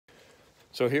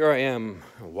So here I am,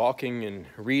 walking and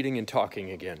reading and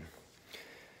talking again.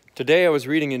 Today I was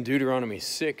reading in Deuteronomy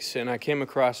 6, and I came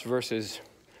across verses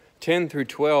 10 through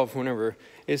 12, whenever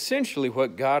essentially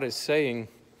what God is saying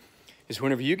is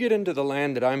whenever you get into the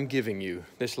land that I'm giving you,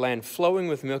 this land flowing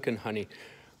with milk and honey,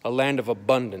 a land of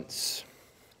abundance,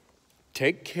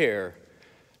 take care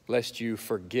lest you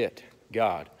forget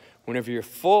God. Whenever you're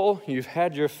full, you've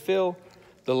had your fill,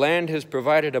 the land has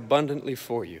provided abundantly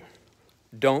for you.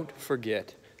 Don't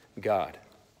forget God.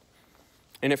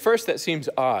 And at first that seems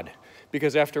odd,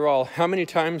 because after all, how many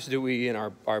times do we in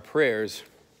our prayers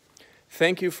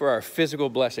thank you for our physical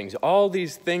blessings, all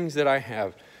these things that I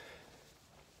have?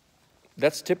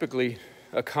 That's typically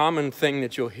a common thing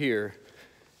that you'll hear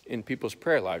in people's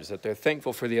prayer lives, that they're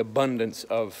thankful for the abundance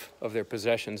of their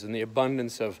possessions and the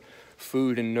abundance of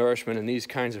food and nourishment and these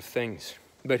kinds of things.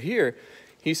 But here,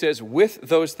 he says, with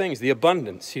those things, the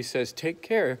abundance, he says, take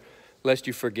care lest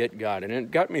you forget God. And it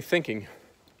got me thinking,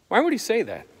 why would he say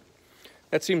that?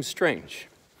 That seems strange.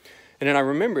 And then I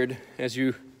remembered, as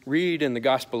you read in the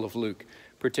Gospel of Luke,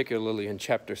 particularly in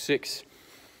chapter 6,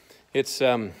 it's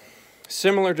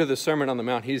similar to the Sermon on the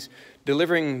Mount. He's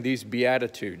delivering these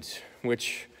Beatitudes,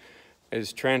 which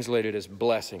is translated as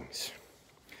blessings.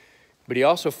 But he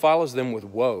also follows them with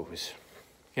woes.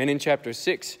 And in chapter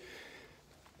 6,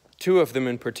 two of them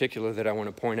in particular that I want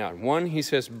to point out. One, he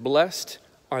says, blessed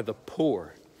are the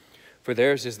poor, for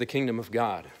theirs is the kingdom of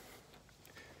God.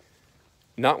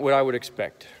 Not what I would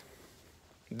expect.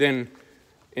 Then,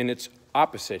 in its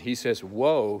opposite, he says,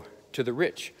 woe to the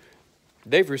rich.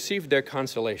 They've received their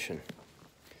consolation.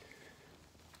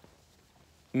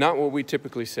 Not what we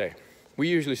typically say. We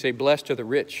usually say, blessed are the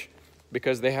rich,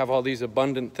 because they have all these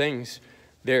abundant things.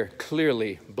 They're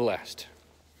clearly blessed.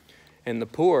 And the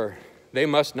poor, they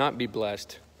must not be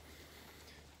blessed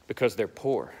because they're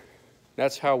poor.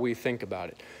 That's how we think about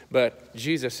it. But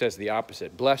Jesus says the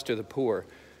opposite. Blessed are the poor,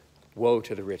 woe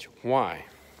to the rich. Why?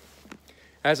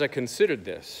 As I considered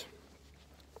this,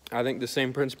 I think the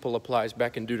same principle applies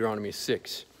back in Deuteronomy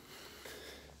 6.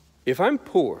 If I'm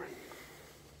poor,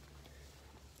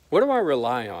 what do I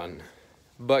rely on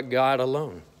but God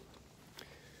alone?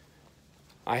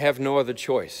 I have no other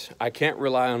choice. I can't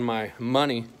rely on my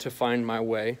money to find my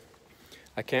way.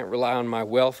 I can't rely on my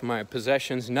wealth, my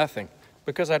possessions, nothing,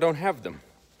 because I don't have them.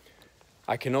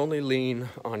 I can only lean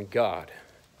on God,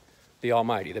 the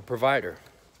Almighty, the provider.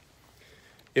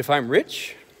 If I'm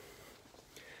rich,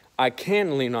 I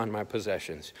can lean on my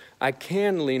possessions. I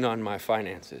can lean on my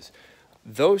finances.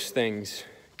 Those things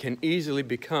can easily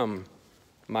become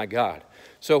my God.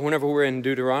 So whenever we're in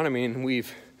Deuteronomy and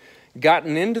we've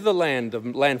gotten into the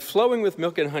land flowing with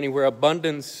milk and honey where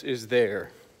abundance is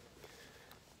there,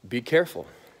 be careful.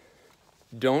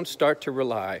 Don't start to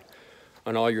rely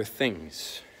on all your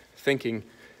things, thinking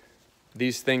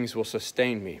these things will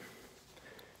sustain me.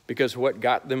 Because what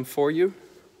got them for you?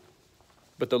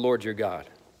 But the Lord your God.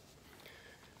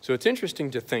 So it's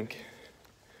interesting to think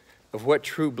of what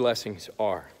true blessings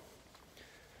are.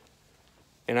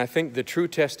 And I think the true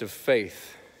test of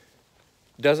faith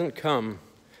doesn't come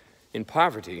in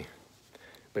poverty,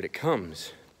 but it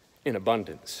comes in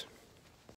abundance.